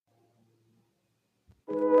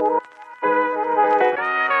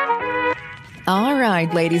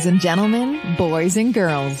right, ladies and gentlemen, boys and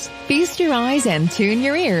girls, feast your eyes and tune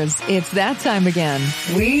your ears. It's that time again.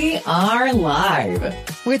 We are live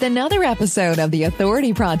with another episode of The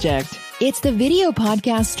Authority Project. It's the video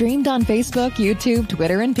podcast streamed on Facebook, YouTube,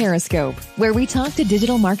 Twitter, and Periscope, where we talk to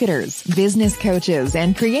digital marketers, business coaches,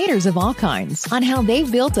 and creators of all kinds on how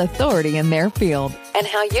they've built authority in their field and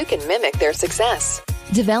how you can mimic their success.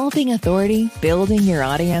 Developing authority, building your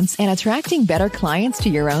audience, and attracting better clients to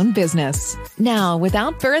your own business. Now,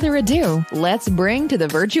 without further ado, let's bring to the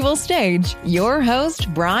virtual stage your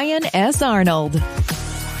host, Brian S. Arnold.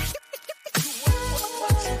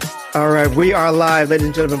 All right, we are live, ladies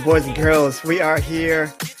and gentlemen, boys and girls. We are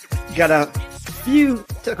here. Got a few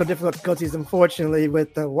technical difficulties, unfortunately,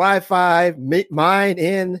 with the Wi-Fi. Mine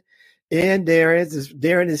and Darren's.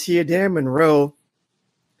 Darren is here. Darren Monroe.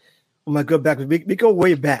 Oh my good back. We go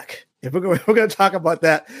way back. If we're going to talk about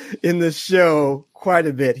that in the show quite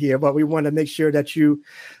a bit here, but we want to make sure that you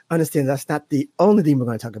understand that's not the only thing we're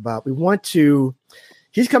going to talk about.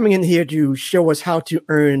 He's coming in here to show us how to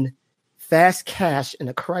earn fast cash in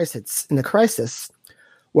a crisis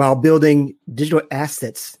while building digital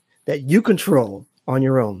assets that you control on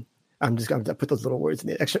your own. I'm just going to put those little words in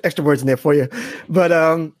there, extra words in there for you. But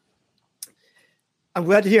I'm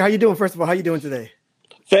glad to hear. How you doing? First of all, how you doing today?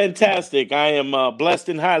 Fantastic. I am blessed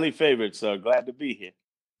and highly favored, so glad to be here.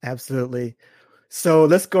 Absolutely. So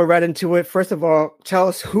let's go right into it. First of all, tell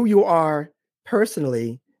us who you are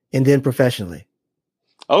personally and then professionally.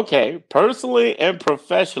 Okay, personally and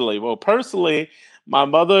professionally. Well, personally, my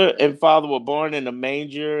mother and father were born in a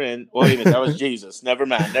manger, and that was Jesus. Never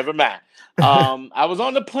mind. I was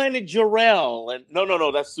on the planet Jarrell, and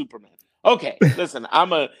no, that's Superman. Okay, listen,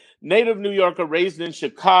 I'm a native New Yorker raised in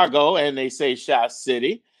Chicago, and they say Shot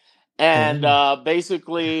City. And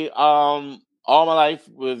basically, all my life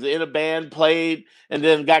was in a band, played, and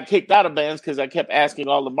then got kicked out of bands because I kept asking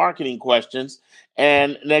all the marketing questions.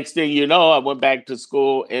 And next thing you know, I went back to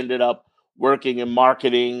school, ended up working in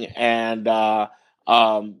marketing and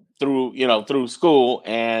through school,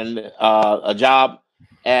 and a job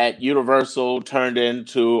at Universal turned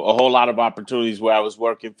into a whole lot of opportunities where I was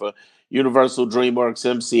working for Universal, DreamWorks,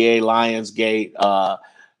 MCA, Lionsgate,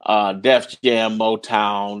 Def Jam,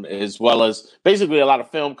 Motown, as well as basically a lot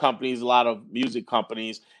of film companies, a lot of music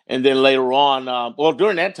companies. And then later on,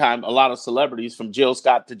 during that time, a lot of celebrities from Jill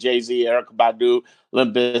Scott to Jay-Z, Erykah Badu,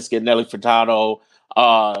 Limp Bizkit, Nelly Furtado,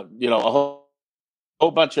 a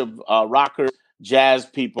whole bunch of rockers, jazz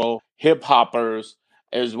people, hip hoppers,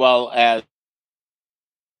 as well as.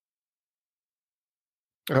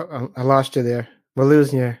 I lost you there. We're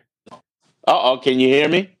losing you. Uh-oh, can you hear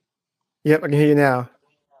me? Yep, I can hear you now.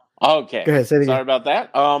 Okay. Go ahead, say it again. Sorry about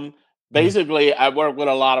that. Basically, I work with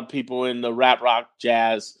a lot of people in the rap, rock,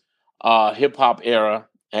 jazz, hip-hop era.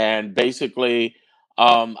 And basically,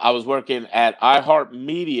 I was working at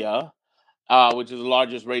iHeartMedia, which is the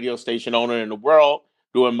largest radio station owner in the world,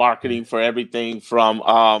 doing marketing for everything from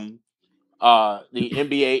the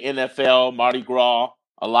NBA, NFL, Mardi Gras,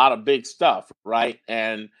 a lot of big stuff, right?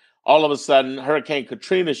 And all of a sudden, Hurricane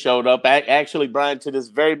Katrina showed up. Actually, Brian, to this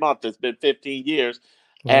very month, it's been 15 years.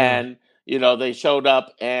 Wow. And, they showed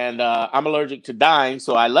up, and I'm allergic to dying,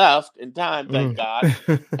 so I left in time, thank God.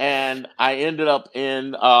 And I ended up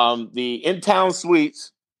in the in-town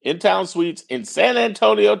suites in San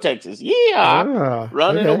Antonio, Texas. Yeah,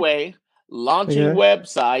 running away, launching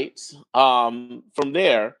websites from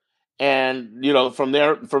there. And, from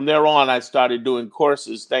there on, I started doing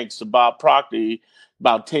courses thanks to Bob Proctor.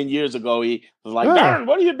 About 10 years ago, he was like, Darren,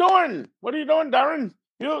 what are you doing? What are you doing, Darren?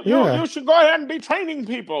 You should go ahead and be training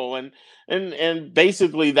people. And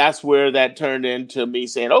basically that's where that turned into me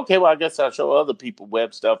saying, okay, well, I guess I'll show other people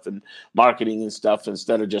web stuff and marketing and stuff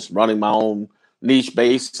instead of just running my own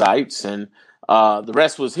niche-based sites. And the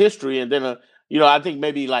rest was history. And then, I think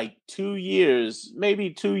maybe like 2 years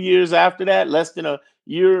after that, less than a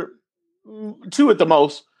year, 2 at the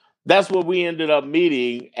most, that's where we ended up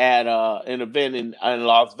meeting at an event in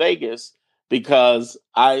Las Vegas, because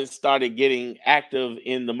I started getting active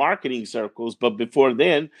in the marketing circles. But before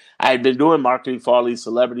then, I had been doing marketing for all these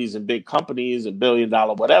celebrities and big companies and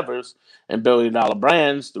billion-dollar whatevers and billion-dollar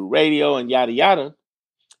brands through radio and yada, yada.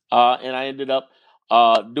 And I ended up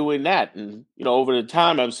doing that. And, over the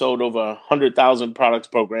time, I've sold over 100,000 products,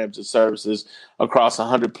 programs, and services across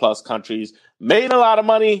 100+ countries, made a lot of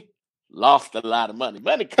money, lost a lot of money.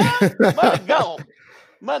 Money come, money go,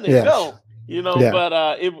 go.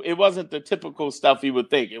 But it wasn't the typical stuff you would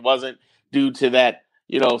think. It wasn't due to that,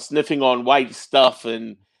 sniffing on white stuff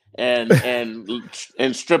and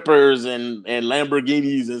strippers and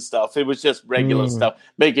Lamborghinis and stuff. It was just regular stuff,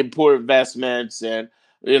 making poor investments and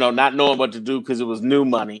not knowing what to do because it was new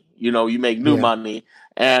money. You make new Yeah. money.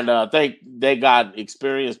 And they got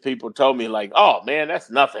experienced people told me like, oh man, that's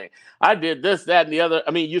nothing. I did this, that, and the other.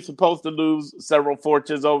 I mean, you're supposed to lose several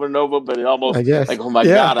fortunes over and over, but it almost I guess. like, oh my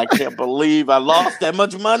Yeah. God, I can't believe I lost that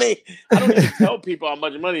much money. I don't even tell people how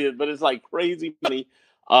much money it is, but it's like crazy money.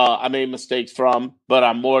 I made mistakes from, but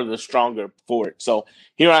I'm more the stronger for it. So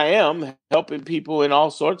here I am helping people in all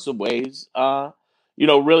sorts of ways.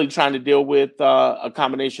 Really trying to deal with a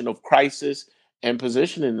combination of crisis and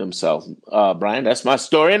positioning themselves. Brian, that's my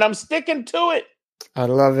story, and I'm sticking to it. I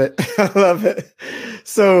love it. I love it.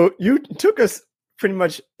 So you took us pretty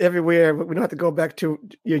much everywhere. We don't have to go back to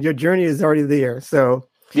your journey is already there. So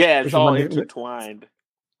yeah, it's all intertwined.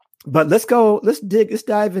 But let's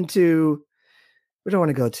dive into where do I want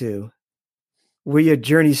to go to? Where your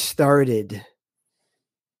journey started.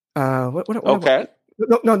 Okay.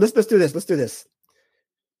 No, let's do this. Let's do this.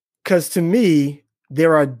 Because to me,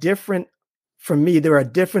 there are different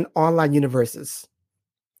online universes.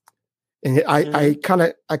 And I kind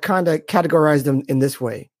of categorize them in this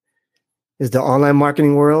way. There's the online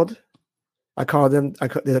marketing world.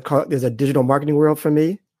 There's a digital marketing world for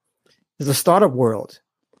me. There's a startup world.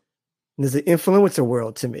 And there's an influencer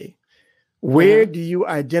world to me. Where do you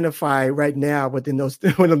identify right now within those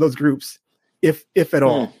one of those groups, if at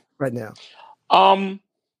all, right now?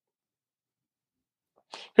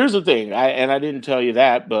 Here's the thing, I didn't tell you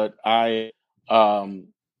that, but I was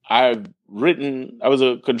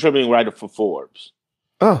a contributing writer for Forbes.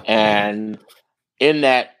 Oh, and in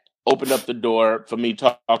that opened up the door for me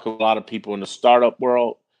talking to a lot of people in the startup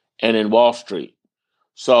world and in Wall Street.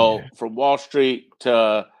 So from Wall Street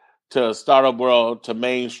to startup world to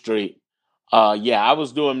Main Street, I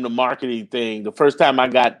was doing the marketing thing. The first time I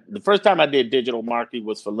did digital marketing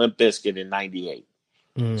was for Limp Bizkit in '98.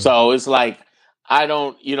 So it's like I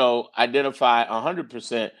don't, identify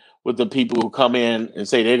 100% with the people who come in and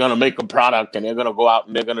say they're going to make a product and they're going to go out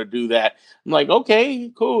and they're going to do that. I'm like,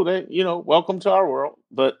 okay, cool. Welcome to our world.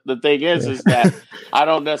 But the thing is that I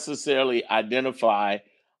don't necessarily identify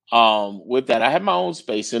with that. I have my own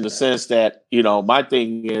space in the sense that, my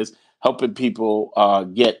thing is helping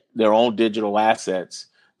people get their own digital assets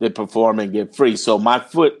that perform and get free. So my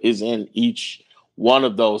foot is in each one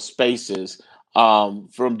of those spaces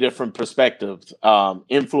from different perspectives.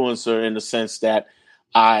 Influencer in the sense that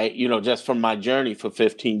I, just from my journey for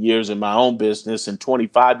 15 years in my own business and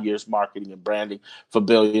 25 years marketing and branding for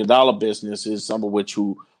billion-dollar businesses, some of which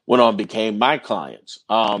who went on became my clients.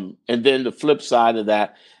 And then the flip side of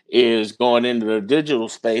that is going into the digital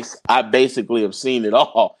space. I basically have seen it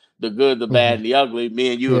all, the good, the bad, and the ugly.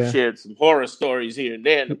 Me and you have shared some horror stories here and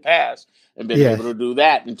there in the past and been able to do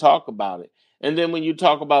that and talk about it. And then when you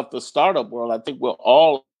talk about the startup world, I think we're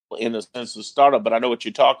all in a sense of startup, but I know what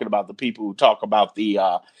you're talking about. The people who talk about the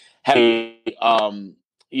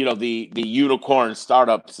unicorn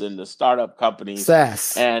startups and the startup companies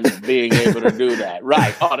SaaS and being able to do that.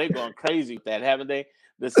 Right. Oh, they're going crazy with that, haven't they?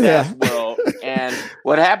 The SaaS world. And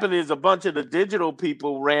what happened is a bunch of the digital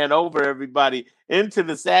people ran over everybody into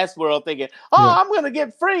the SaaS world thinking, I'm going to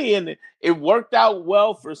get free. And it worked out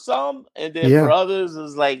well for some. And then for others,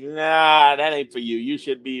 it's like, nah, that ain't for you. You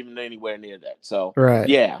shouldn't be even anywhere near that. So, Right.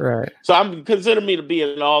 So I'm considering me to be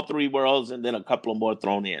in all three worlds and then a couple of more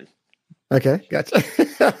thrown in. Okay. Gotcha.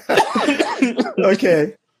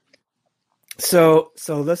 Okay. So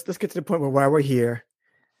let's get to the point why we're here.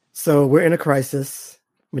 So we're in a crisis.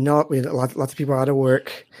 We know lots of people are out of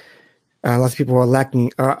work. Lots of people are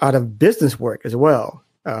lacking out of business work as well.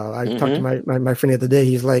 I talked to my friend the other day.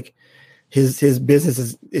 He's like, his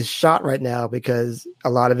business is shot right now because a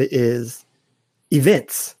lot of it is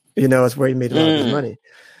events. It's where he made a lot of his money.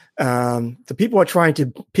 So people are trying to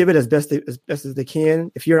pivot as best as they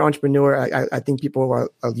can. If you're an entrepreneur, I think people are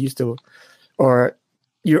used to, or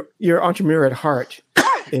you're an entrepreneur at heart,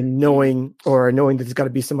 in knowing that there's got to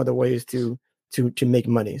be some other ways to make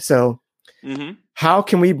money. So how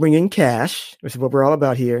can we bring in cash, which is what we're all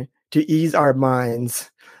about here, to ease our minds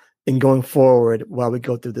in going forward while we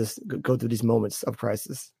go through these moments of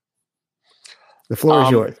crisis? The floor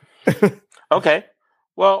is yours. Okay.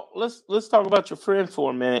 Well, let's talk about your friend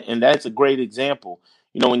for a minute. And that's a great example.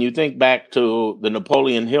 When you think back to the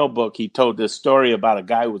Napoleon Hill book, he told this story about a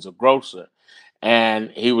guy who was a grocer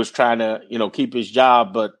and he was trying to, keep his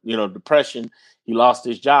job, but, depression, he lost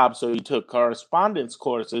his job. So he took correspondence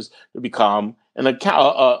courses to become an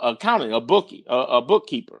accountant, a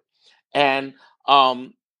bookkeeper. And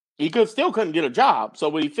he still couldn't get a job. So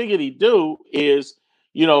what he figured he'd do is,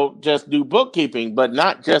 just do bookkeeping, but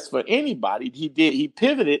not just for anybody. He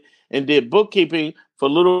pivoted and did bookkeeping for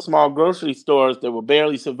little small grocery stores that were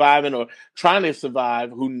barely surviving or trying to survive,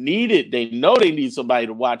 who they know they need somebody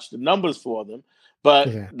to watch the numbers for them, but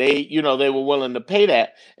they were willing to pay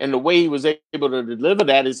that. And the way he was able to deliver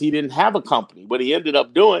that is he didn't have a company. What he ended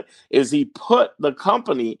up doing is he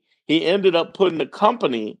ended up putting the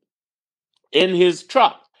company in his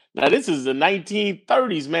truck. Now, this is the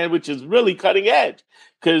 1930s, man, which is really cutting edge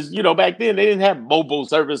because, back then they didn't have mobile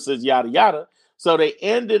services, yada, yada. So they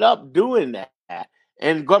ended up doing that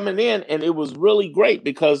and coming in. And it was really great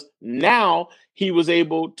because now he was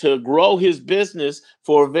able to grow his business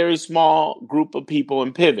for a very small group of people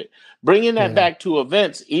and pivot. Bringing that back to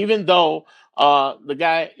events, even though the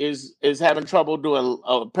guy is having trouble doing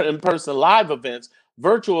in-person live events,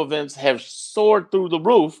 virtual events have soared through the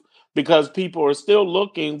roof because people are still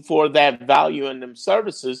looking for that value in them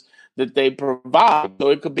services that they provide. So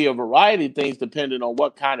it could be a variety of things depending on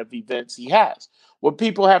what kind of events he has. What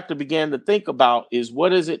people have to begin to think about is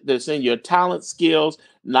what is it that's in your talent, skills,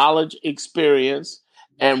 knowledge, experience,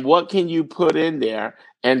 and what can you put in there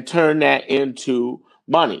and turn that into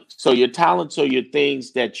money? So your talents are your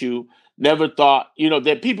things that you never thought,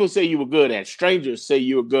 that people say you were good at, strangers say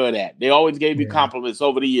you were good at. They always gave you compliments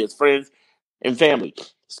over the years, friends and family.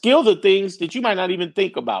 Skills are things that you might not even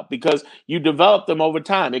think about because you develop them over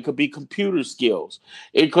time. It could be computer skills.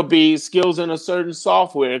 It could be skills in a certain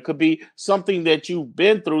software. It could be something that you've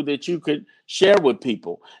been through that you could share with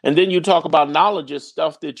people. And then you talk about knowledge is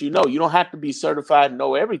stuff that you know. You don't have to be certified and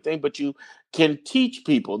know everything, but you can teach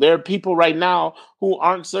people. There are people right now who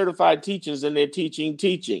aren't certified teachers and they're teaching.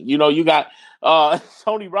 You got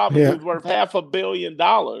Tony Robbins, who's worth $500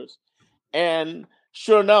 million. And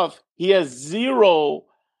sure enough, he has zero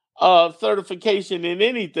certification in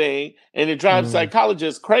anything, and it drives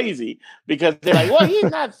psychologists crazy because they're like, well,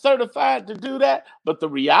 he's not certified to do that. But the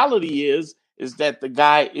reality is that the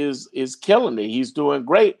guy is killing it. He's doing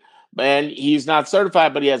great, and he's not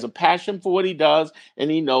certified, but he has a passion for what he does,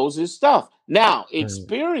 and he knows his stuff. Now,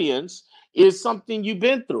 experience is something you've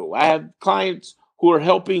been through. I have clients who are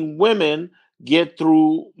helping women get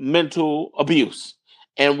through mental abuse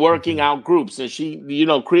and working out groups. And she,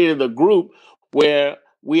 created a group where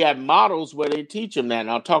we have models where they teach them that.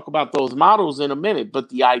 And I'll talk about those models in a minute. But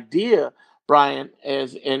the idea, Brian,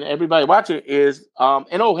 and everybody watching is,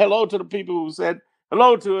 hello to the people who said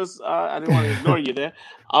hello to us. I didn't want to ignore you there.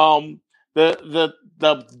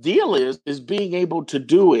 The deal is being able to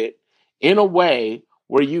do it in a way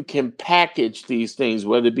where you can package these things,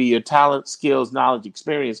 whether it be your talent, skills, knowledge,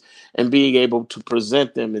 experience, and being able to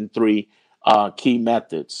present them in three key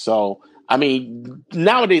methods. So,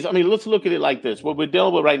 nowadays, let's look at it like this. What we're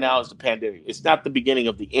dealing with right now is the pandemic. It's not the beginning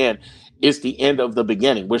of the end. It's the end of the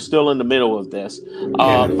beginning. We're still in the middle of this.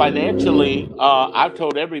 Financially, I've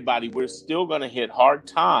told everybody we're still going to hit hard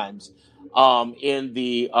times in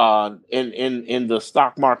the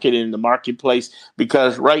stock market, in the marketplace,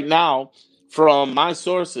 because right now, from my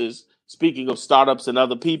sources, speaking of startups and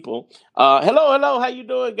other people, hello, how you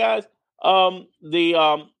doing, guys? From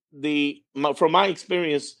my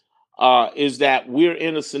experience, is that we're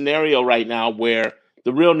in a scenario right now where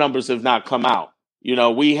the real numbers have not come out.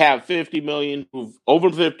 We have over 50 million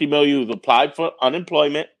who've applied for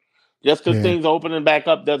unemployment. Just because things are opening back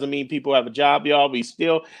up doesn't mean people have a job, y'all. We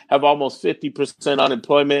still have almost 50%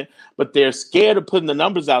 unemployment, but they're scared of putting the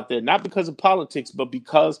numbers out there, not because of politics, but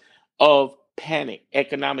because of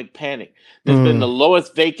economic panic. There's been the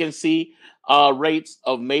lowest vacancy rates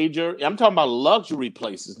of I'm talking about luxury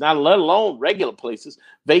places, not let alone regular places.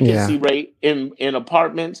 Vacancy rate in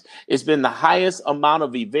apartments. It's been the highest amount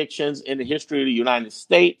of evictions in the history of the United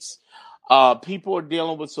States. People are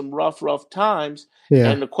dealing with some rough times.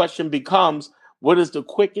 And the question becomes, what is the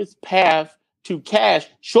quickest path to cash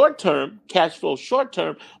flow short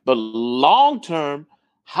term, but long term,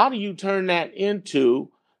 how do you turn that into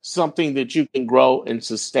something that you can grow and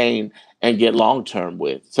sustain and get long term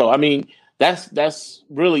with? So, that's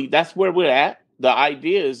where we're at. The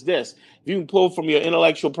idea is this: if you can pull from your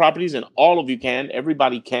intellectual properties, and all of you can,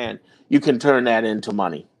 everybody can, you can turn that into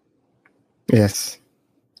money. Yes.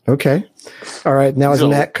 Okay. All right. Now is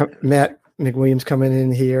Matt McWilliams coming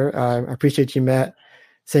in here. I appreciate you, Matt,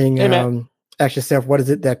 saying, hey, ask yourself, what is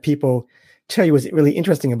it that people tell you is really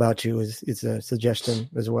interesting about you is a suggestion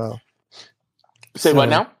as well. Say what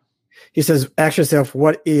now? He says, ask yourself,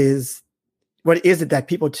 what is it that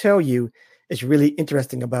people tell you is really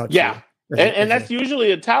interesting about you? Yeah. And that's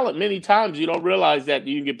usually a talent. Many times you don't realize that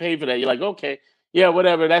you can get paid for that. You're like, okay, yeah,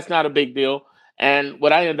 whatever. That's not a big deal. And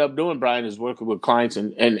what I end up doing, Brian, is working with clients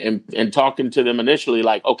and talking to them initially,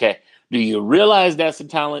 like, okay, do you realize that's a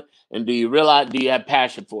talent? And do you have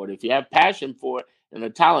passion for it? If you have passion for it and a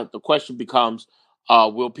talent, the question becomes,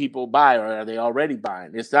 Will people buy, or are they already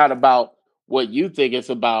buying? It's not about what you think. It's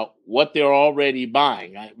about what they're already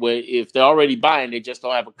buying. Right? If they're already buying, they just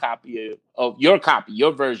don't have a copy of your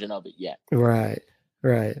version of it yet. Right.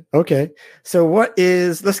 Okay. So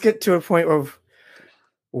let's get to a point of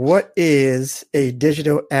what is a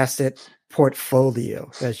digital asset portfolio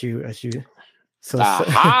that's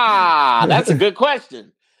a good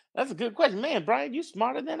question. That's a good question. Man, Brian, you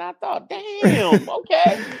smarter than I thought. Damn.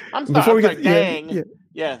 Okay. I'm sorry. Before we I'm sorry. get Dang.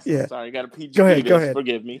 Yes, I'm sorry. I got to PG go ahead. this.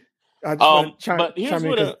 Forgive me. I just want to but here's chime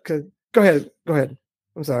what in go ahead.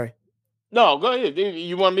 I'm sorry. No, go ahead.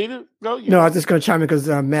 You want me to go? No, I was just going to chime in because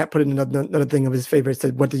Matt put in another thing of his favorite.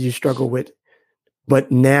 Said, "What did you struggle with,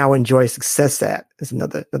 but now enjoy success at?" Is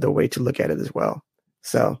another way to look at it as well.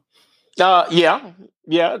 So, yeah,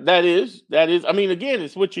 that is. I mean, again,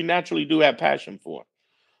 it's what you naturally do have passion for.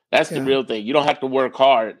 That's the real thing. You don't have to work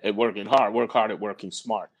hard at working hard. Work hard at working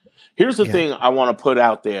smart. Here's the thing I want to put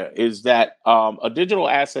out there is that a digital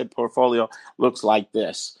asset portfolio looks like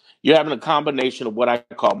this. You're having a combination of what I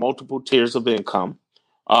call multiple tiers of income,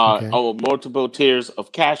 or multiple tiers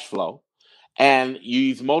of cash flow. And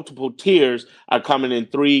these multiple tiers are coming in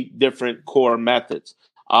 3 different core methods.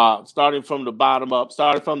 Starting from the bottom up.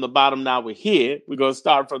 Starting from the bottom, now we're here. We're going to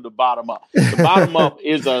start from the bottom up. The bottom up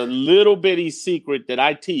is a little bitty secret that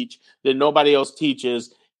I teach that nobody else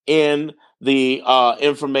teaches in the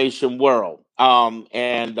information world.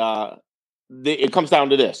 It comes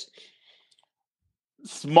down to this.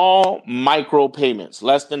 Small micro payments,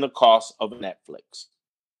 less than the cost of Netflix.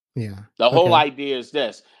 Yeah. The whole idea is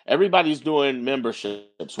this. Everybody's doing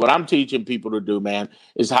memberships. What I'm teaching people to do, man,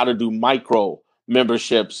 is how to do micro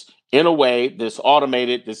memberships in a way that's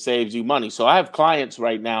automated that saves you money. So I have clients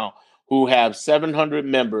right now who have 700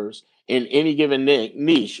 members in any given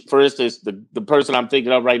niche. For instance, the person I'm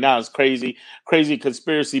thinking of right now is crazy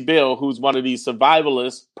conspiracy Bill, who's one of these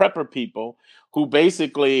survivalist prepper people who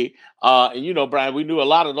basically, and Brian, we knew a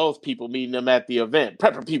lot of those people meeting them at the event.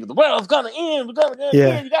 Prepper people, the world's going to end. We're going to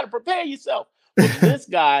end. You got to prepare yourself. Well, this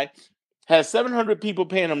guy has 700 people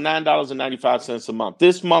paying him $9.95 a month.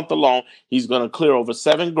 This month alone, he's going to clear over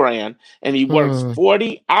 $7,000, and he works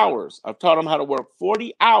 40 hours. I've taught him how to work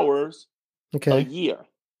 40 hours a year,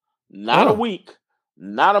 not a week,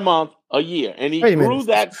 not a month, a year. And he grew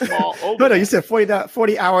that small. No, you said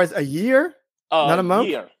 40 hours a year, not a month.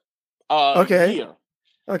 Year. Year.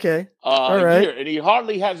 Okay. All right. Year. And he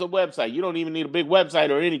hardly has a website. You don't even need a big website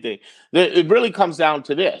or anything. It really comes down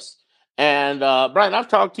to this. And Brian, I've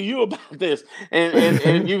talked to you about this,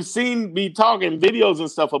 and you've seen me talking videos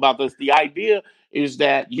and stuff about this. The idea is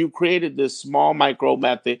that you created this small micro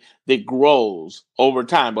method that grows over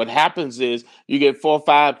time. What happens is you get 4,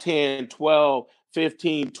 5, 10, 12,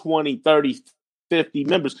 15, 20, 30, 50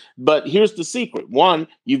 members. But here's the secret. One,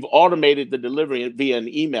 you've automated the delivery via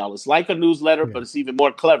an email. It's like a newsletter, but it's even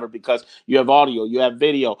more clever because you have audio, you have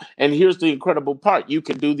video. And here's the incredible part. You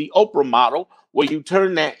can do the Oprah model where you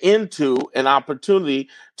turn that into an opportunity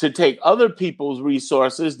to take other people's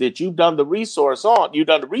resources that you've done the research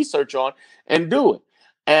on, and do it.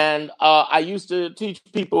 And I used to teach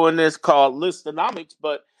people in this called listonomics,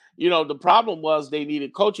 but the problem was they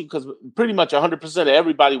needed coaching because pretty much 100% of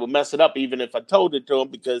everybody would mess it up, even if I told it to them,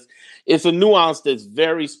 because it's a nuance that's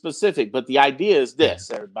very specific. But the idea is this,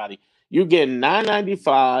 everybody. You get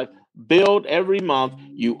 $9.95 billed every month.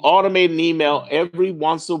 You automate an email every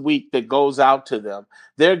once a week that goes out to them.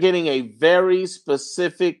 They're getting a very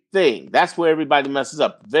specific thing. That's where everybody messes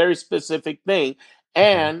up. Very specific thing.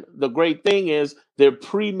 And the great thing is they're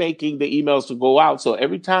pre-making the emails to go out. So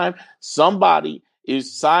every time somebody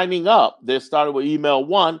is signing up, they started with email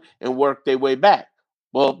 1 and work their way back.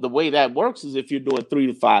 Well, the way that works is if you're doing 3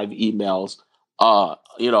 to 5 emails, a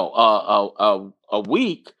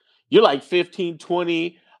week, you're like 15,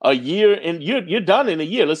 20 a year, and you're done in a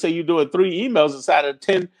year. Let's say you're doing 3 emails inside of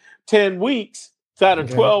 10 weeks, inside of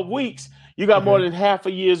 12 weeks, you got more than half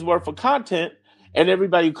a year's worth of content. And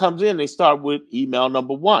everybody who comes in, they start with email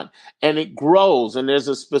number 1, and it grows. And there's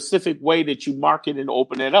a specific way that you market and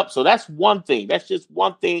open it up. So that's one thing. That's just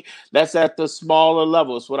one thing that's at the smaller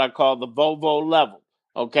level. It's what I call the Volvo level.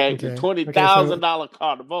 Okay. The $20,000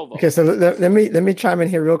 car, the Volvo. Okay. So let me chime in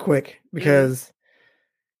here real quick, because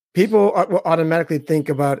people will automatically think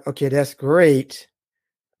about, okay, that's great.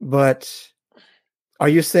 But are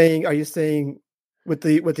you saying with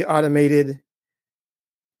the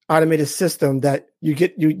automated system that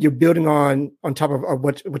you're building on top of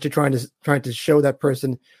what you're trying to show that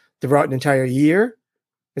person throughout an entire year?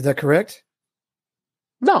 Is that correct?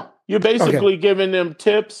 No, you're basically giving them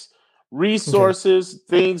tips, resources,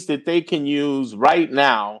 things that they can use right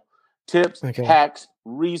now, tips, hacks,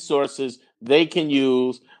 resources they can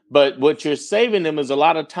use. But what you're saving them is a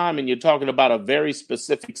lot of time, and you're talking about a very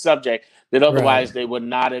specific subject that otherwise they would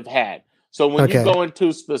not have had. So when you go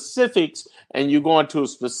into specifics and you go into a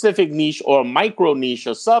specific niche or a micro niche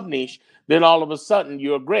or sub niche, then all of a sudden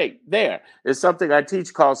you're great there. It's something I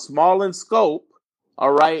teach called small in scope,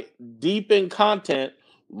 all right, deep in content,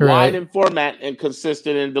 wide in format, and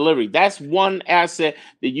consistent in delivery. That's one asset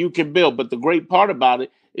that you can build. But the great part about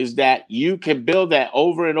it is that you can build that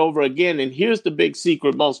over and over again. And here's the big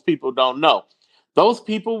secret most people don't know. Those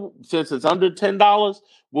people, since it's under $10,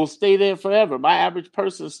 will stay there forever. My average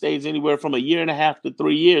person stays anywhere from 1.5 to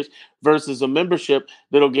 3 years versus a membership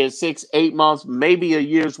that'll get 6, 8 months, maybe a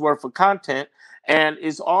year's worth of content, and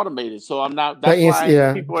it's automated. So I'm not. That's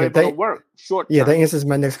why people are able to work short term. Yeah, that answers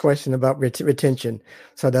my next question about retention.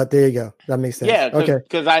 So there you go. That makes sense. Yeah,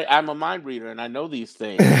 because I'm a mind reader and I know these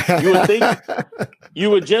things. You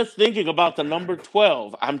were just thinking about the number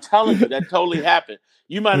 12. I'm telling you, that totally happened.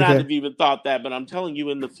 You might not have even thought that, but I'm telling you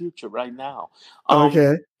in the future right now.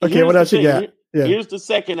 Okay. What else you got? Here's the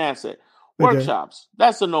second asset. Workshops.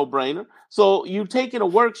 That's a no-brainer. So you're taking a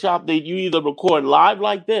workshop that you either record live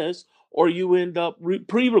like this, or you end up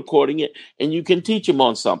pre-recording it and you can teach them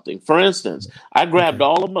on something. For instance, I grabbed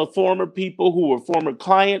all of my former people who were former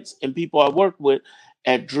clients and people I worked with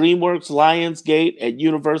at DreamWorks, Lionsgate, at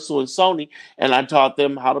Universal and Sony, and I taught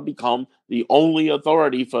them how to become the only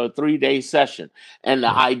authority for a 3-day session. And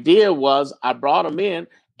the idea was I brought them in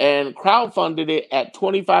and crowdfunded it at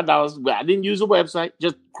 $25. I didn't use a website,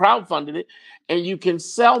 just crowdfunded it. And you can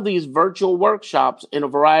sell these virtual workshops in a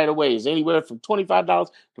variety of ways, anywhere from $25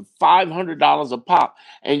 to $500 a pop.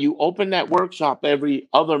 And you open that workshop every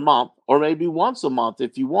other month, or maybe once a month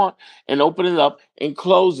if you want, and open it up and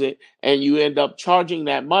close it. And you end up charging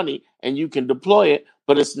that money and you can deploy it.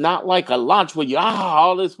 But it's not like a launch where you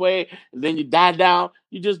all this way and then you die down.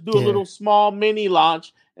 You just do a little small mini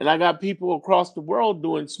launch. And I got people across the world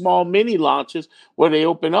doing small mini launches where they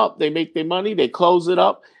open up, they make their money, they close it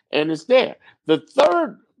up, and it's there. The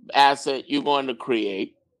third asset you're going to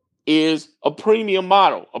create is a premium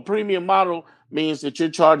model. A premium model means that you're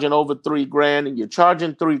charging over $3,000, and you're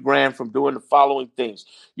charging $3,000 from doing the following things.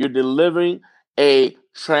 You're delivering what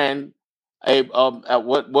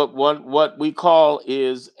we call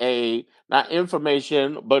is not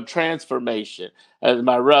information but transformation, as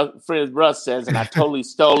my friend Russ says, and I totally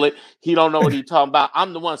stole it. He don't know what he's talking about.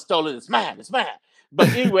 I'm the one stole it. It's mad. But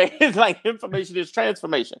anyway, it's like information is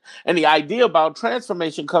transformation. And the idea about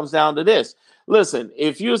transformation comes down to this. Listen,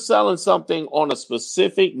 if you're selling something on a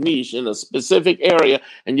specific niche in a specific area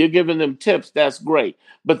and you're giving them tips, that's great.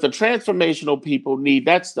 But the transformational people need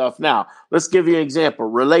that stuff now. Let's give you an example.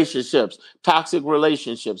 Relationships, toxic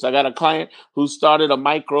relationships. I got a client who started a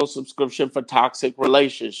micro subscription for toxic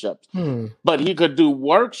relationships. But he could do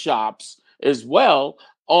workshops as well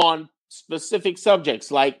on specific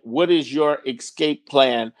subjects like what is your escape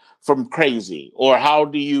plan from crazy, or how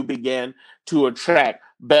do you begin to attract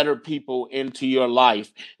better people into your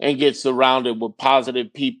life and get surrounded with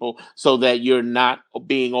positive people so that you're not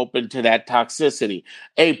being open to that toxicity.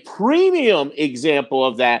 A premium example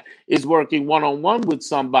of that is working one-on-one with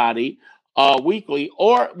somebody weekly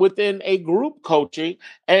or within a group coaching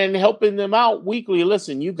and helping them out weekly.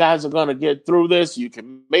 Listen, you guys are going to get through this. You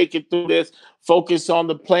can make it through this. Focus on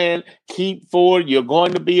the plan. Keep forward. You're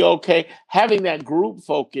going to be okay. Having that group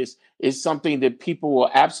focus is something that people will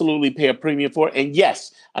absolutely pay a premium for. And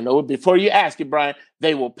yes, I know before you ask it, Brian,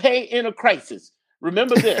 they will pay in a crisis.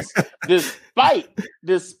 Remember this, despite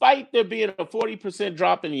there being a 40%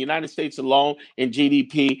 drop in the United States alone in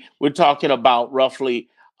GDP, we're talking about roughly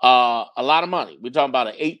a lot of money. We're talking about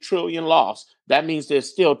an 8 trillion loss. That means there's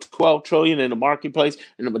still 12 trillion in the marketplace,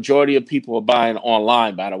 and the majority of people are buying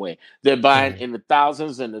online, by the way. They're buying in the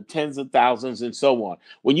thousands and the tens of thousands and so on.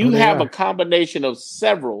 When you have a combination of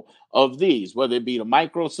several of these, whether it be the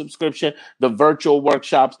micro subscription, the virtual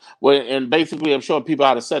workshops, and basically I'm showing people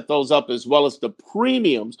how to set those up, as well as the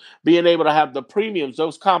premiums, being able to have the premiums,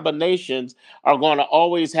 those combinations are going to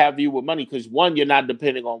always have you with money because, one, you're not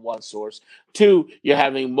depending on one source. Two, you're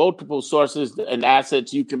having multiple sources and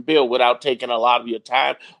assets you can build without taking a lot of your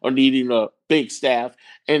time or needing a big staff.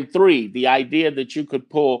 And three, the idea that you could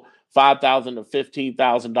pull $5,000 to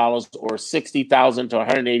 $15,000 or $60,000 to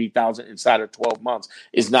 $180,000 inside of 12 months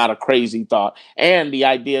is not a crazy thought. And the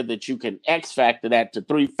idea that you can X factor that to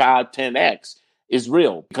 3, 5, 10X is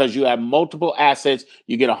real because you have multiple assets.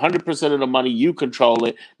 You get 100% of the money. You control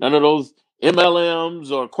it. None of those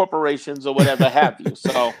MLMs or corporations or whatever have you.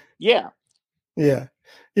 So, yeah.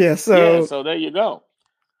 So there you go.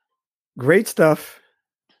 Great stuff.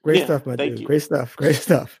 Great stuff, my dude. Great stuff.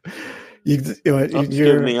 Give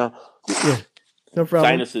me a Yeah. No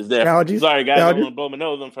problem. Sinuses there. Allergies. Sorry, guys. I don't Allergies. want to blow my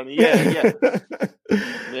nose in front of you. Yeah.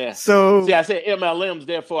 Yeah. So See, I said MLMs,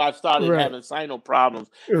 therefore I started right. having sinus problems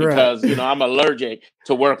Right. because, I'm allergic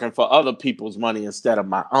to working for other people's money instead of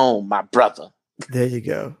my own, my brother. There you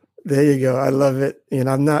go. There you go. I love it. And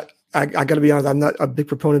I'm not, I got to be honest, I'm not a big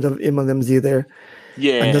proponent of MLMs either.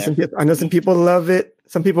 Yeah. I know some people love it.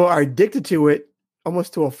 Some people are addicted to it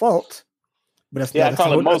almost to a fault. But that's I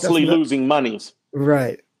call it mostly losing monies.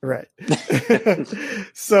 Right.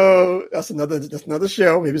 So that's another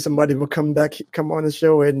show. Maybe somebody will come on the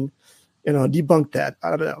show and debunk that.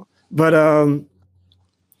 I don't know. But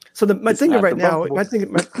so my thing right now,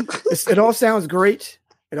 it all sounds great.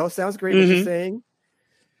 It all sounds great what you're saying.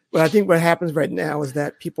 But I think what happens right now is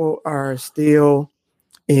that people are still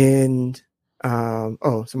in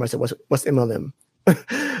somebody said what's MLM?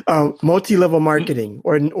 Multi-level marketing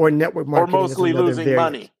or network marketing. Or mostly losing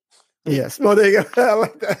money. Yes. Well, there you go. I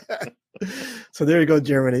like that. So there you go,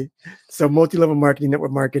 Germany. So multi-level marketing,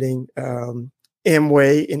 network marketing,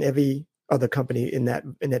 Amway, and every other company in that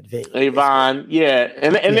vein. Avon,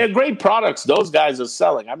 and they're great products. Those guys are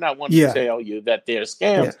selling. I'm not one to tell you that they're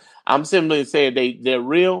scams. Yeah. I'm simply saying they're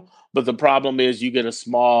real, but the problem is you get a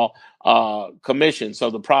small commission. So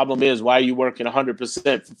the problem is, why are you working 100% for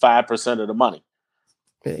 5% of the money?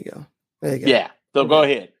 There you go. Yeah. So go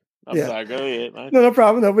ahead. I'm sorry. Go ahead. Man. No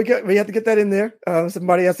problem. No, we have to get that in there.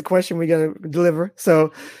 Somebody asked a question, we got to deliver.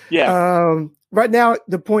 So right now,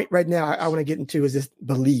 the point right now I want to get into is this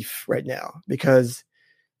belief right now, because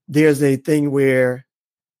there's a thing where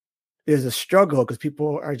there's a struggle because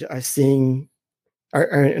people are in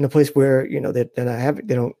a place where they're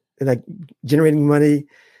like generating money.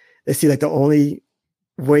 They see like the only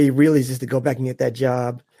way really is just to go back and get that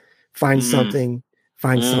job, find something.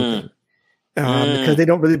 Because they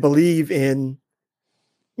don't really believe in,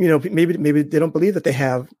 maybe they don't believe that they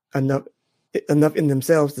have enough in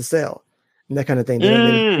themselves to sell and that kind of thing.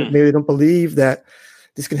 Maybe they don't believe that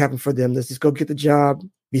this can happen for them. Let's just go get the job,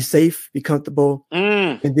 be safe, be comfortable,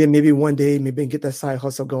 and then maybe one day get that side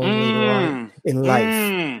hustle going later on in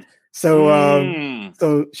life. So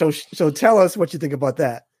tell us what you think about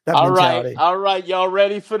that. Mentality. All right. Y'all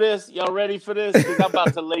ready for this? Because I'm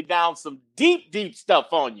about to lay down some deep stuff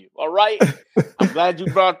on you. All right. I'm glad you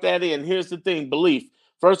brought that in. Here's the thing. Belief.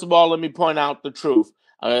 First of all, let me point out the truth.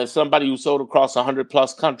 Somebody who sold across 100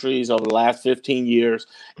 plus countries over the last 15 years,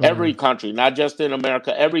 every country, not just in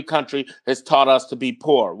America, every country has taught us to be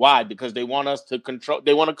poor. Why? Because they want us to control.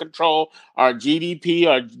 They want to control our GDP,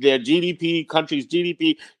 or their GDP, country's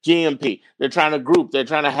GDP, GMP. They're trying to group. They're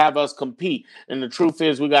trying to have us compete. And the truth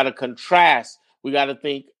is, we got to contrast. We got to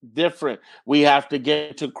think different. We have to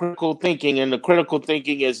get to critical thinking. And the critical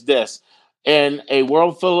thinking is this. In a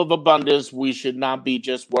world full of abundance, we should not be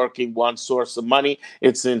just working one source of money.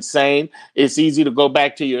 It's insane. It's easy to go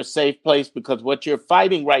back to your safe place, because what you're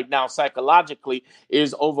fighting right now psychologically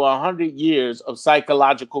is over 100 years of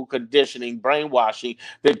psychological conditioning, brainwashing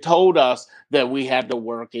that told us that we had to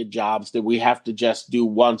work at jobs, that we have to just do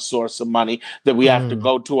one source of money, that we have to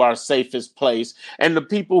go to our safest place. And the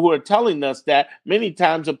people who are telling us that many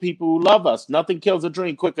times are people who love us. Nothing kills a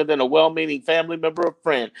dream quicker than a well-meaning family member or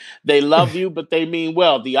friend. They love you, but they mean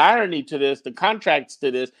well. The irony to this, the contracts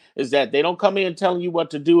to this, is that they don't come in telling you what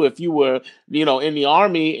to do. If you were, in the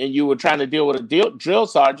Army and you were trying to deal with a drill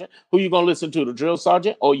sergeant, who you going to listen to, the drill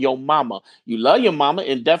sergeant or your mama? You love your mama,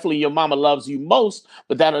 and definitely your mama loves you most,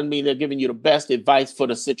 but that doesn't mean they're giving you the best advice for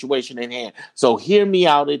the situation in hand. So hear me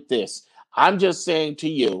out at this. I'm just saying to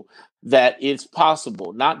you that it's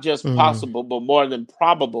possible, not just possible, but more than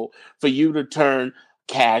probable for you to turn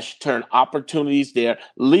cash, turn opportunities there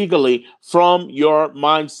legally from your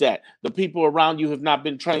mindset. The people around you have not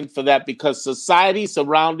been trained for that, because society,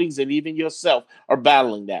 surroundings, and even yourself are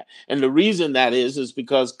battling that. And the reason that is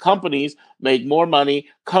because companies make more money,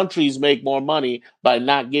 countries make more money by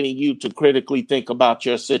not getting you to critically think about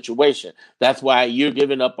your situation. That's why you're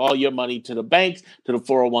giving up all your money to the banks, to the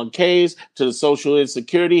 401ks, to the social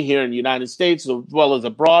insecurity here in the United States, as well as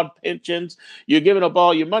abroad, pensions. You're giving up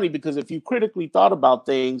all your money because if you critically thought about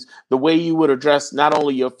things, the way you would address not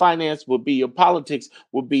only your finance, would be your politics,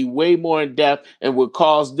 would be way more in depth and would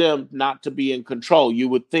cause them not to be in control. You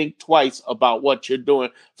would think twice about what you're doing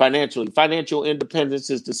financially. Financial independence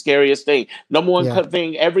is the scariest thing. Number one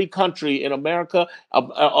thing every country in America,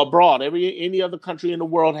 abroad, any other country in the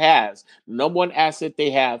world has. The number one asset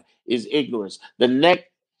they have is ignorance. The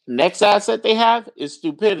next asset they have is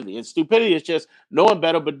stupidity. And stupidity is just knowing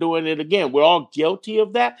better but doing it again. We're all guilty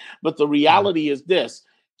of that. But the reality is this.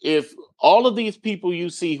 if all of these people you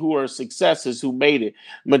see who are successes, who made it,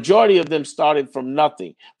 majority of them started from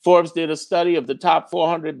nothing. Forbes did a study of the top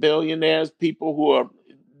 400 billionaires, people who are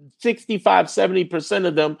 65, 70%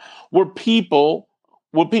 of them were people.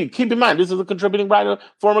 Keep in mind, this is a contributing writer,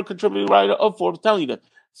 former contributing writer of Forbes telling you that.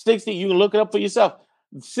 60, you can look it up for yourself.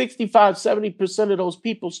 65, 70% of those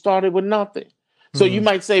people started with nothing. So you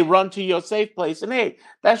might say, run to your safe place. And hey,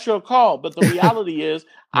 that's your call. But the reality is,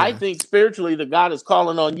 I think spiritually that God is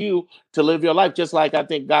calling on you to live your life, just like I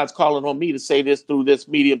think God's calling on me to say this through this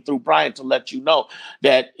medium, through Brian, to let you know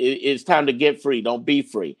that it's time to get free. Don't be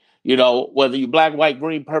free. You know, whether you're black, white,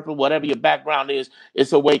 green, purple, whatever your background is,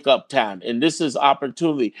 it's a wake up time. And this is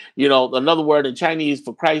opportunity. You know, another word in Chinese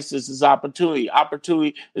for crisis is opportunity.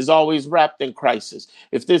 Opportunity is always wrapped in crisis.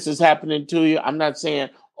 If this is happening to you, I'm not saying,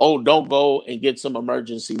 oh, don't go and get some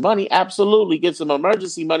emergency money. Absolutely get some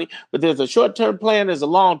emergency money. But there's a short-term plan, there's a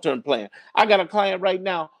long-term plan. I got a client right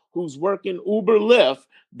now who's working Uber Lyft,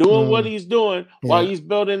 doing what he's doing while he's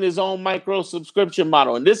building his own micro subscription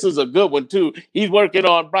model. And this is a good one too. He's working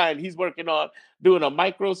on doing a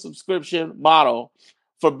micro subscription model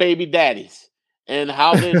for baby daddies and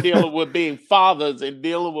how they're dealing with being fathers and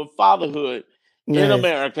dealing with fatherhood in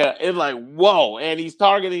America. It's like, whoa. And he's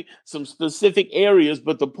targeting some specific areas.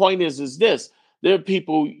 But the point is this. There are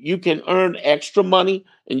people, you can earn extra money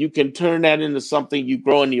and you can turn that into something you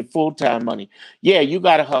grow into your full-time money. Yeah, you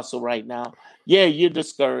got to hustle right now. Yeah, you're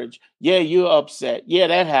discouraged. Yeah, you're upset. Yeah,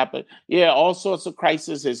 that happened. Yeah, all sorts of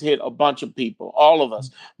crisis has hit a bunch of people, all of us.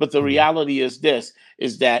 But the reality is this,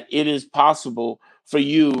 is that it is possible for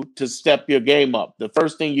you to step your game up. The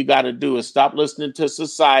first thing you got to do is stop listening to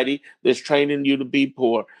society that's training you to be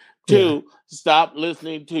poor. Two, stop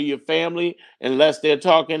listening to your family unless they're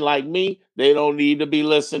talking like me. They don't need to be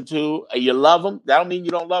listened to. You love them. That don't mean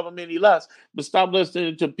you don't love them any less. But stop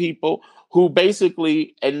listening to people who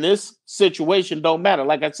basically in this situation don't matter.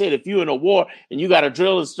 Like I said, if you're in a war and you got a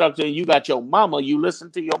drill instructor and you got your mama, you listen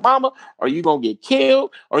to your mama, or you going to get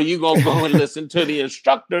killed, or you going to go and listen to the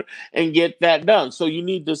instructor and get that done. So you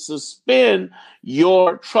need to suspend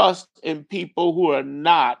your trust in people who are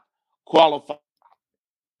not qualified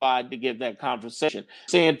to give that conversation.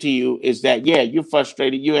 Saying to you is that, yeah, you're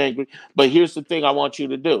frustrated, you're angry, but here's the thing I want you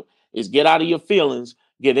to do is get out of your feelings,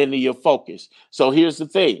 get into your focus. So here's the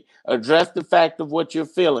thing, address the fact of what you're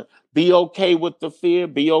feeling. Be okay with the fear,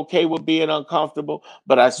 be okay with being uncomfortable,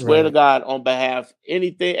 but I swear to God, on behalf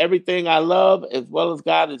everything I love, as well as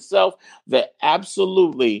God itself, that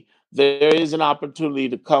absolutely there is an opportunity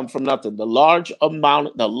to come from nothing. The largest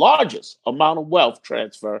amount of wealth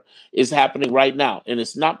transfer is happening right now. And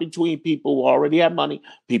it's not between people who already have money,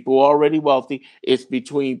 people who are already wealthy. It's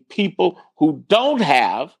between people who don't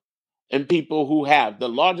have and people who have. The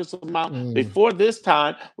largest amount before this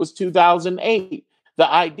time was 2008. The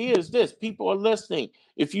idea is this: people are listening.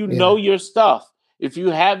 If you know your stuff, if you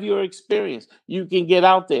have your experience, you can get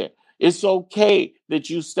out there. It's okay that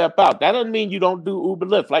you step out. That doesn't mean you don't do Uber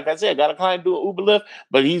Lyft. Like I said, I got a client doing Uber Lyft,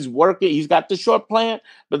 but he's working. He's got the short plan,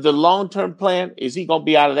 but the long-term plan is he going to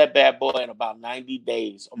be out of that bad boy in about 90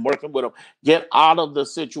 days. I'm working with him. Get out of the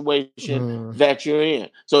situation that you're in.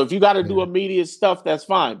 So if you got to do immediate stuff, that's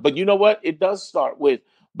fine. But you know what? It does start with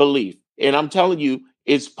belief. And I'm telling you,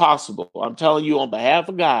 it's possible. I'm telling you on behalf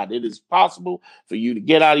of God, it is possible for you to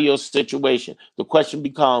get out of your situation. The question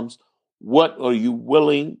becomes, what are you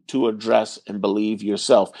willing to address and believe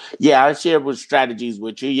yourself? Yeah, I shared with strategies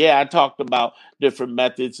with you. Yeah, I talked about different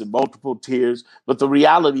methods and multiple tiers. But the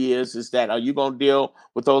reality is that are you going to deal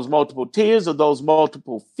with those multiple tiers or those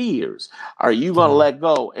multiple fears? Are you going to let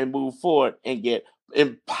go and move forward and get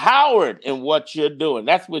empowered in what you're doing?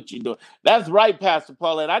 That's what you're doing. That's right, Pastor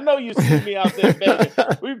Paulette. I know you see me out there begging.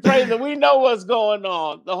 We pray that we know what's going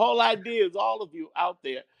on. The whole idea is all of you out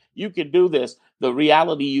there, you can do this. The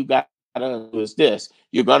reality you got is this: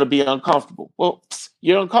 you're going to be uncomfortable. Well,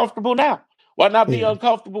 you're uncomfortable now. Why not be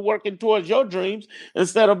uncomfortable working towards your dreams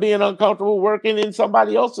instead of being uncomfortable working in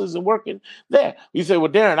somebody else's and working there? You say,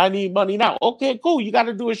 well, Darren, I need money now. Okay, cool. You got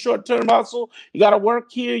to do a short-term hustle. You got to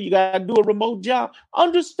work here. You got to do a remote job.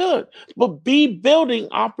 Understood. But be building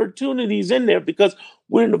opportunities in there because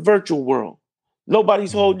we're in the virtual world.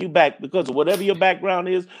 Nobody's holding you back because of whatever your background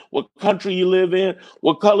is, what country you live in,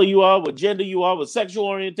 what color you are, what gender you are, what sexual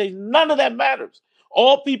orientation. None of that matters.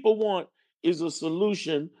 All people want is a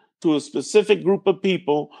solution to a specific group of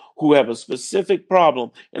people who have a specific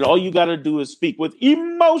problem. And all you got to do is speak with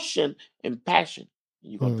emotion and passion.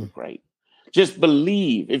 You're going to do great. Just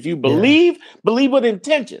believe. If you believe, believe with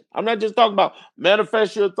intention. I'm not just talking about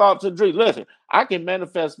manifest your thoughts and dreams. Listen, I can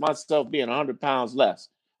manifest myself being 100 pounds less.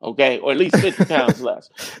 okay, or at least 50 pounds less.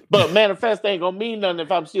 But manifest ain't gonna mean nothing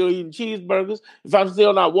if I'm still eating cheeseburgers, if I'm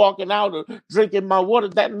still not walking out or drinking my water.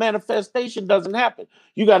 That manifestation doesn't happen.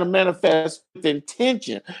 You got to manifest with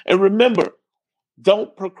intention. And remember,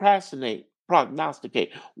 don't procrastinate,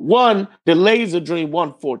 prognosticate. One delays a dream,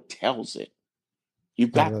 one foretells it. You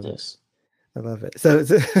got this. I love it. So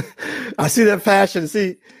I see that passion.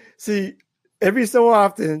 See, every so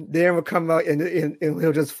often, Darren will come out and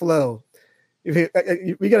he'll just flow. We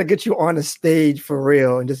got to get you on the stage for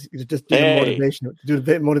real and just do the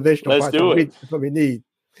motivational Let's part. Do it. That's what we need.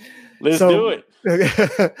 Let's do it.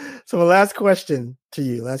 So the last question to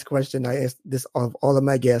you. Last question. I ask this of all of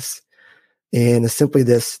my guests, and it's simply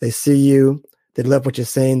this: they see you, they love what you're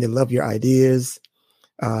saying, they love your ideas,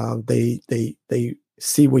 they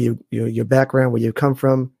see where your background, where you come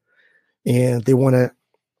from, and they want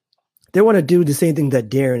to do the same thing that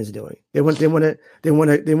Darren is doing. They want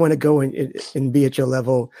to go and be at your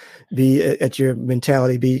level, be at your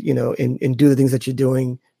mentality, be and do the things that you're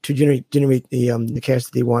doing to generate the cash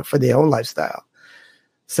that they want for their own lifestyle.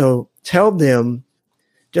 So tell them,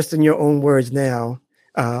 just in your own words now,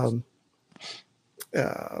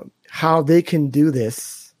 how they can do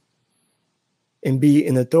this and be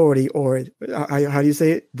an authority, or how do you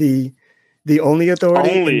say it? The only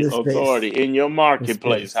authority in your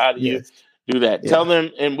marketplace. How do you do that? Tell them,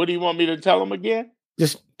 and what do you want me to tell them again?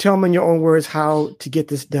 Just tell them in your own words how to get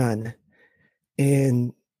this done,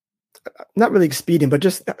 and not really expedient, but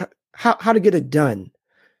just how to get it done,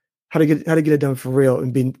 how to get it done for real,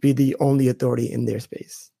 and be the only authority in their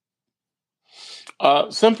space.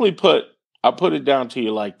 Simply put, I'll put it down to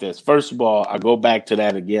you like this. First of all, I go back to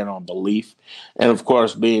that again on belief. And of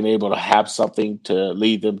course, being able to have something to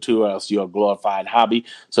lead them to, or else you're a glorified hobby.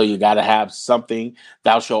 So you got to have something.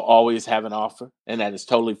 Thou shalt always have an offer. And that is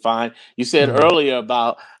totally fine. You said earlier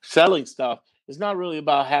about selling stuff. It's not really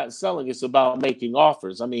about selling. It's about making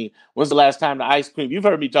offers. I mean, when's the last time the ice cream? You've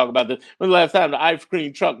heard me talk about this. When's the last time the ice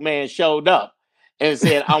cream truck man showed up and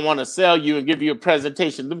said, I want to sell you and give you a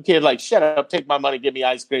presentation? Them kids like, shut up, take my money, give me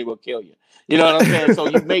ice cream, we'll kill you. You know what I'm saying? So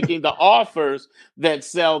you're making the offers that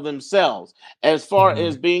sell themselves. As far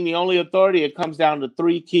as being the only authority, it comes down to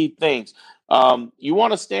three key things. You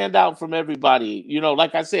want to stand out from everybody.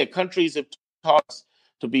 Like I said, countries have taught us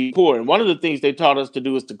to be poor. And one of the things they taught us to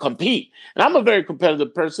do is to compete. And I'm a very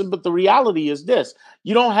competitive person, but the reality is this: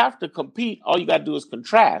 you don't have to compete. All you got to do is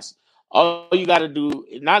contrast. All you got to do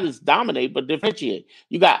not is dominate, but differentiate.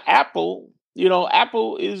 You got Apple.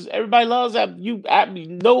 Apple is, everybody loves Apple.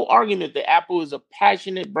 No argument that Apple is a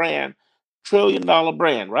passionate brand, $1 trillion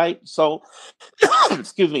brand, right? So,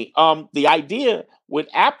 excuse me. The idea with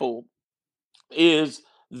Apple is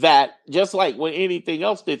that just like with anything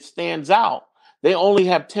else that stands out, they only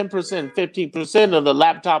have 10%, 15% of the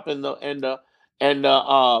laptop and the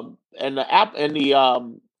app and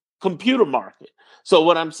the computer market. So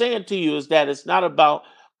what I'm saying to you is that it's not about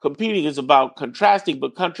competing, is about contrasting,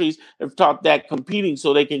 but countries have taught that competing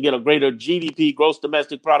so they can get a greater GDP, gross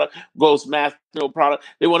domestic product, gross national product.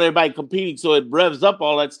 They want everybody competing so it revs up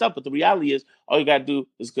all that stuff. But the reality is all you got to do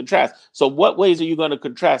is contrast. So what ways are you going to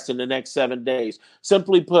contrast in the next 7 days?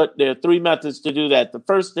 Simply put, there are 3 methods to do that. The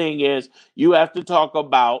first thing is you have to talk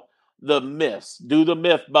about the myths. Do the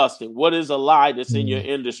myth busting. What is a lie that's in your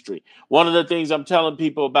industry? One of the things I'm telling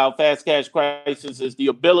people about Fast Cash Crisis is the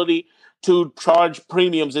ability to charge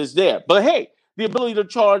premiums is there. But hey, the ability to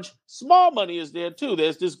charge small money is there too.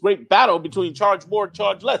 There's this great battle between charge more,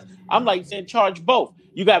 charge less. I'm like saying charge both.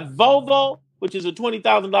 You got Volvo, which is a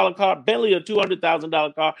 $20,000 car, Bentley, a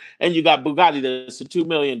 $200,000 car, and you got Bugatti, that's a $2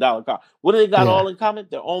 million car. What do they got all in common?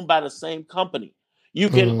 They're owned by the same company. You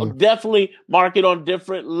can definitely market on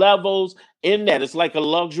different levels in that. It's like a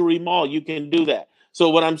luxury mall. You can do that.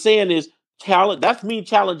 So what I'm saying is, that's me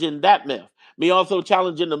challenging that myth. Me also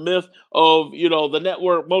challenging the myth of, the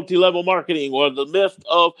network multi-level marketing, or the myth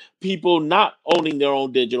of people not owning their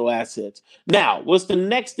own digital assets. Now, what's the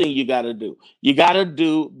next thing you got to do? You got to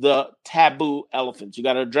do the taboo elephants. You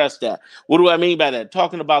got to address that. What do I mean by that?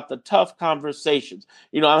 Talking about the tough conversations.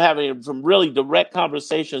 I'm having some really direct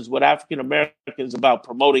conversations with African Americans about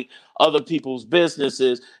promoting other people's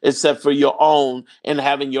businesses except for your own, and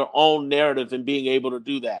having your own narrative and being able to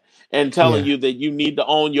do that, and telling you that you need to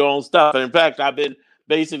own your own stuff. And in fact, I've been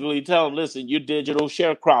basically telling them, listen, you're digital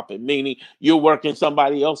sharecropping, meaning you're working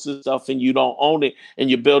somebody else's stuff and you don't own it, and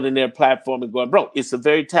you're building their platform and going, bro, it's a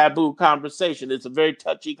very taboo conversation. It's a very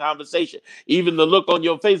touchy conversation. Even the look on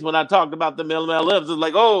your face when I talked about the MLMs is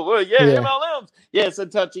like, oh, well, MLMs. Yeah, it's a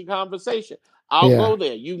touchy conversation. I'll go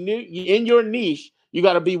there. You in your niche, you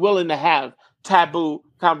got to be willing to have taboo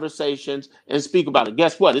conversations and speak about it.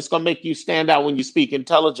 Guess what? It's going to make you stand out when you speak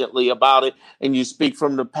intelligently about it and you speak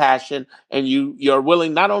from the passion and you're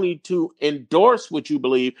willing not only to endorse what you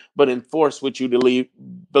believe, but enforce what you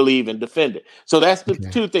believe and defend it. So that's the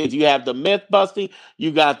two things. You have the myth busting,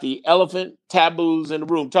 you got the elephant taboos in the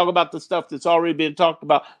room. Talk about the stuff that's already been talked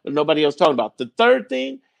about, but nobody else talking about. The third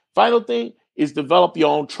thing, final thing, is develop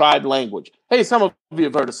your own tribe language. Hey, some of you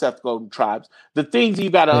have heard of Seth Godin tribes. The things you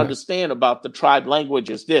got to understand about the tribe language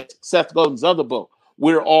is this. Seth Godin's other book,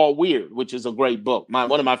 We're All Weird, which is a great book,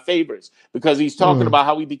 one of my favorites, because he's talking about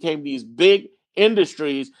how we became these big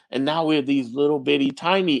industries and now we're these little bitty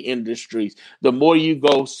tiny industries. The more you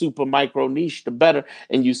go super micro niche, the better,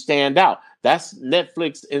 and you stand out. That's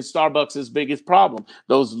Netflix and Starbucks' biggest problem.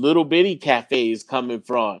 Those little bitty cafes coming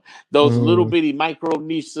from, those little bitty micro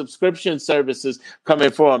niche subscription services coming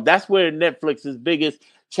from. That's where Netflix's biggest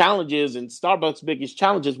challenge is and Starbucks' biggest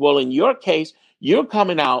challenge is. Well, in your case, you're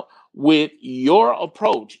coming out with your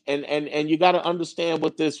approach, and you got to understand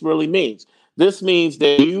what this really means. This means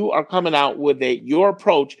that you are coming out with your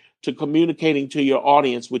approach to communicating to your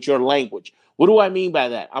audience with your language. What do I mean by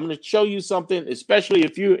that? I'm going to show you something, especially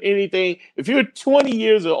if you're 20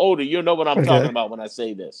 years or older, you'll know what I'm talking about when I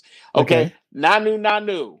say this. Okay. Nanu,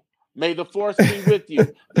 nanu. May the force be with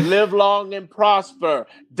you. Live long and prosper.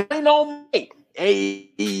 Dynamite.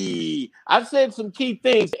 Hey, I've said some key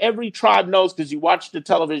things every tribe knows because you watch the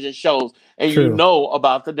television shows and you know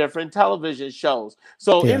about the different television shows.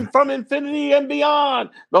 So from infinity and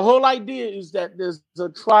beyond, the whole idea is that there's a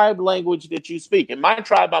tribe language that you speak. In my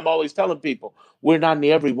tribe, I'm always telling people, we're not in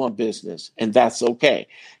the everyone business, and that's okay.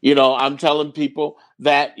 I'm telling people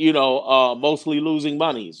that, mostly losing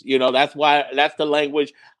monies. That's the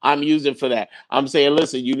language I'm using for that. I'm saying,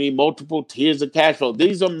 listen, you need multiple tiers of cash flow.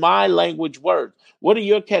 These are my language words. What are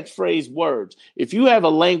your catchphrase words? If you have a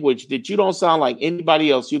language that you don't sound like anybody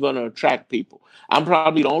else, you're going to attract people. I'm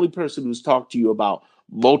probably the only person who's talked to you about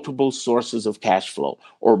multiple sources of cash flow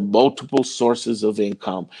or multiple sources of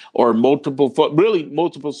income or multiple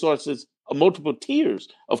sources, multiple tiers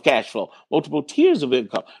of cash flow, multiple tiers of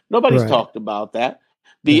income. Nobody's talked about that.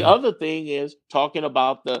 The other thing is talking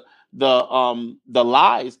about the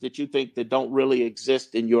lies that you think that don't really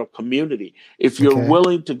exist in your community. If you're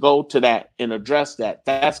willing to go to that and address that,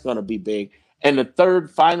 that's going to be big. And the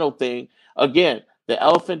third final thing, again, the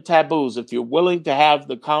elephant taboos, if you're willing to have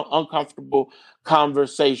the uncomfortable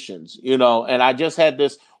conversations, and I just had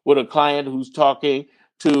this with a client who's talking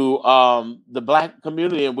to the Black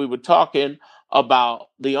community, and we were talking about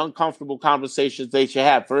the uncomfortable conversations they should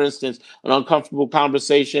have. For instance, an uncomfortable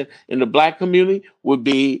conversation in the Black community would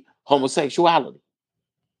be homosexuality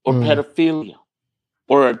or pedophilia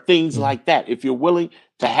or things like that. If you're willing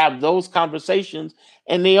to have those conversations,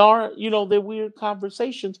 and they're weird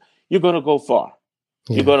conversations, you're going to go far.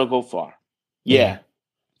 You're going to go far.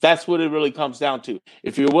 That's what it really comes down to.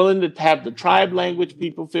 If you're willing to have the tribe language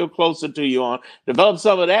people feel closer to you on, develop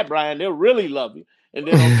some of that, Brian, they'll really love you. And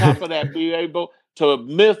then on top of that, be able to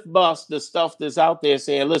myth bust the stuff that's out there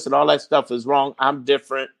saying, listen, all that stuff is wrong. I'm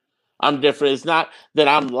different. It's not that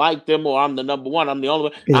I'm like them or I'm the number one. I'm the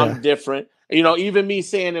only one. I'm different. Even me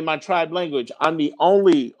saying in my tribe language, I'm the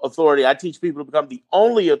only authority. I teach people to become the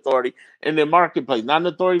only authority in their marketplace. Not an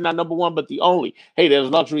authority, not number one, but the only. Hey, there's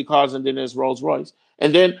luxury cars and then there's Rolls Royce.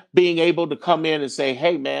 And then being able to come in and say,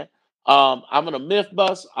 hey, man, I'm going to myth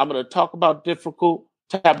bust. I'm going to talk about difficult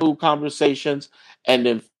taboo conversations. And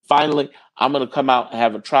then finally, I'm going to come out and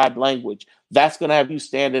have a tribe language. That's going to have you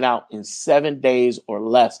standing out in 7 days or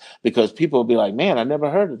less because people will be like, man, I never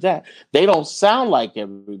heard of that. They don't sound like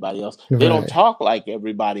everybody else. They don't talk like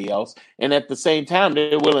everybody else. And at the same time,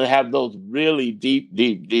 they're willing to have those really deep,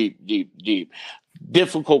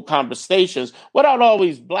 difficult conversations without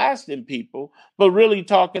always blasting people, but really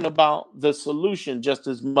talking about the solution just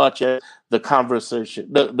as much as the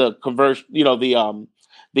conversation, the conversion,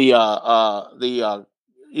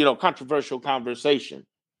 controversial conversation.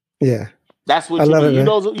 Yeah. That's what you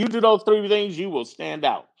do. You do those three things, you will stand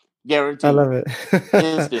out. Guaranteed. I love it.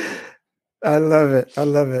 Instantly. I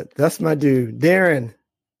love it. That's my dude. Darren,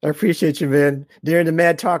 I appreciate you, man. Darren, the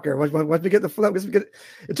mad talker. Once we get the flow,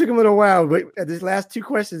 it took him a little while, but at these last two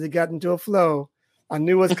questions, it got into a flow. I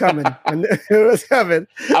knew it was coming. I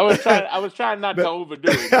was trying not to overdo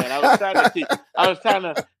it, man.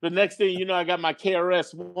 The next thing, I got my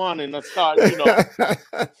KRS-One and I start,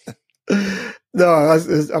 No,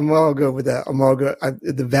 I'm all good with that. I'm all good.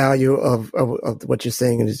 The value of what you're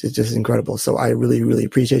saying is just incredible. So I really, really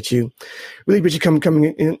appreciate you. Really appreciate you coming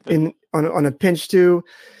in on a pinch too.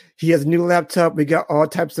 He has a new laptop. We got all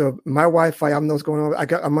types of my Wi-Fi. I don't know what's going on.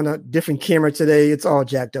 I'm on a different camera today. It's all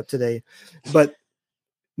jacked up today. But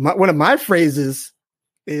one of my phrases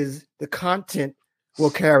is the content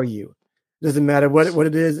will carry you. Doesn't matter what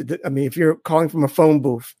it is. I mean, if you're calling from a phone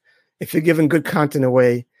booth, if you're giving good content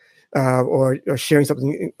away, or sharing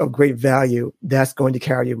something of great value, that's going to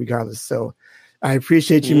carry you regardless. So I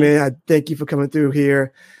appreciate you, man. I thank you for coming through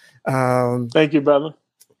here. Thank you, brother.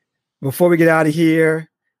 Before we get out of here,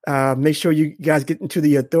 make sure you guys get into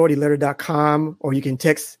the authorityletter.com, or you can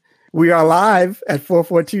text "We Are Live" at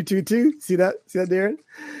 44222. See that, Darren?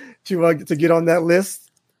 To get on that list,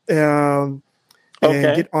 and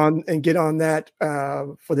get on that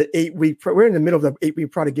for the 8-week. We're in the middle of the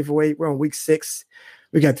 8-week product giveaway. We're on week 6.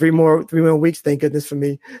 We got 3 more weeks. Thank goodness for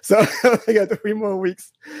me. So I got 3 more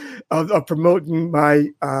weeks of promoting my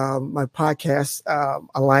my podcast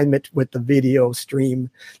alignment with the video stream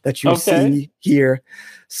that you see here.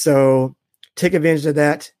 So take advantage of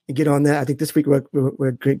that and get on that. I think this week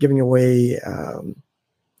we're giving away.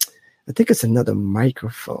 I think it's another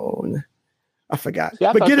microphone. I forgot. See,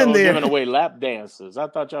 but get in there. Giving away lap dances. I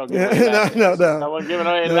thought y'all were giving away lap dances. No. I wasn't giving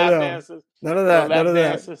away lap dances. None of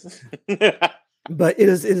that. But it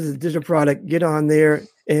is a digital product. Get on there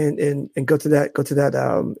and go to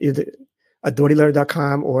that either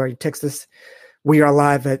authorityletter.com or text us. We are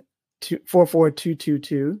live at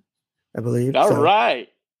 44222, I believe. All right.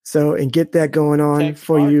 So and get that going on text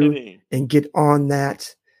for marketing. You and get on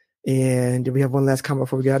that. And do we have one last comment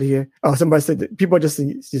before we get out of here? Oh, somebody said that people are just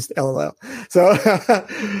LOL. So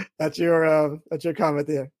that's your comment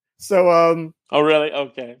there. So oh really?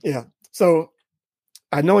 Okay. Yeah. So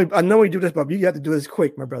I know we do this, but you have to do this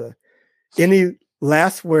quick, my brother. Any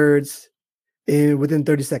last words within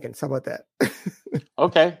 30 seconds? How about that?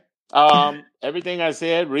 Okay. Everything I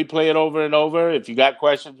said, replay it over and over. If you got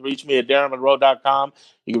questions, reach me at DarrenMonroe.com.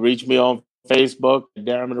 You can reach me on Facebook,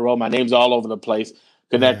 Darren Monroe. My name's all over the place.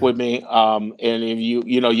 Connect with me. And if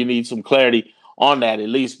you need some clarity on that, at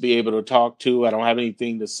least be able to talk to. I don't have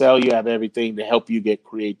anything to sell you. I have everything to help you get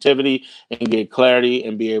creativity and get clarity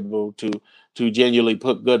and be able to genuinely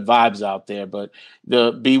put good vibes out there. But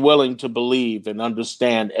be willing to believe and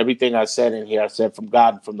understand everything I said in here. I said from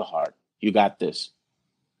God and from the heart. You got this.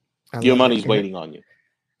 Your money's waiting on you.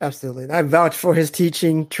 Absolutely. I vouch for his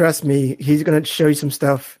teaching. Trust me, he's going to show you some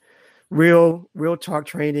stuff. Real talk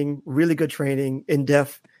training, really good training, in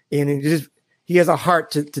depth, and he has a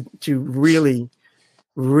heart to really,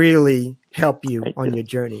 really help you on your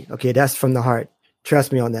journey. Okay, that's from the heart.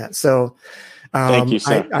 Trust me on that. So, thank you,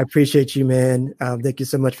 sir. I appreciate you, man. Thank you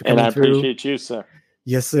so much for coming through. And I appreciate you, sir.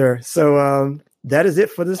 Yes, sir. So, that is it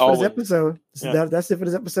for this episode. That's it for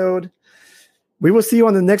this episode. We will see you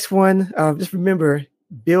on the next one. Just remember,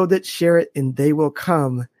 build it, share it, and they will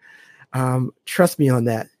come. Trust me on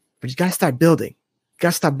that. But you got to start building. You got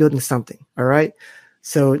to start building something. All right.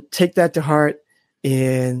 So take that to heart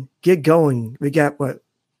and get going. We got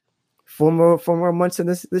 4 more months in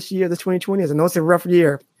this year, this 2020. I know it's a rough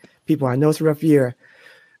year, people. I know it's a rough year.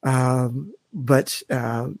 But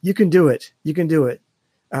you can do it. You can do it.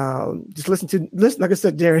 Just listen. Like I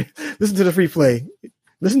said, Darren, listen to the replay.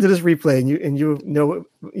 Listen to this replay, and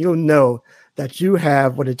you'll know that you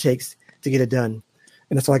have what it takes to get it done.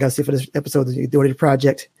 And that's all I got to say for this episode of the Authority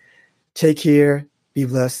Project. Take care, be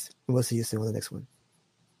blessed, and we'll see you soon on the next one.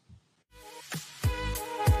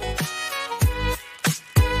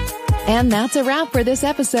 And that's a wrap for this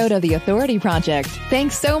episode of The Authority Project.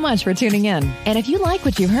 Thanks so much for tuning in. And if you like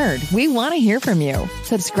what you heard, we want to hear from you.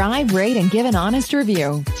 Subscribe, rate, and give an honest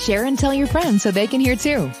review. Share and tell your friends so they can hear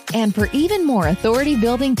too. And for even more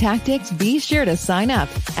authority-building tactics, be sure to sign up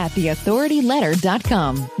at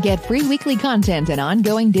theauthorityletter.com. Get free weekly content and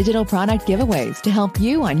ongoing digital product giveaways to help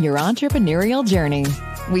you on your entrepreneurial journey.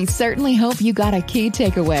 We certainly hope you got a key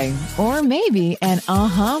takeaway, or maybe an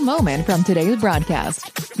aha moment from today's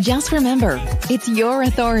broadcast. Just remember, it's your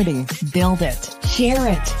authority. Build it, share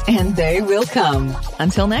it, and they will come.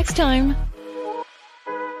 Until next time.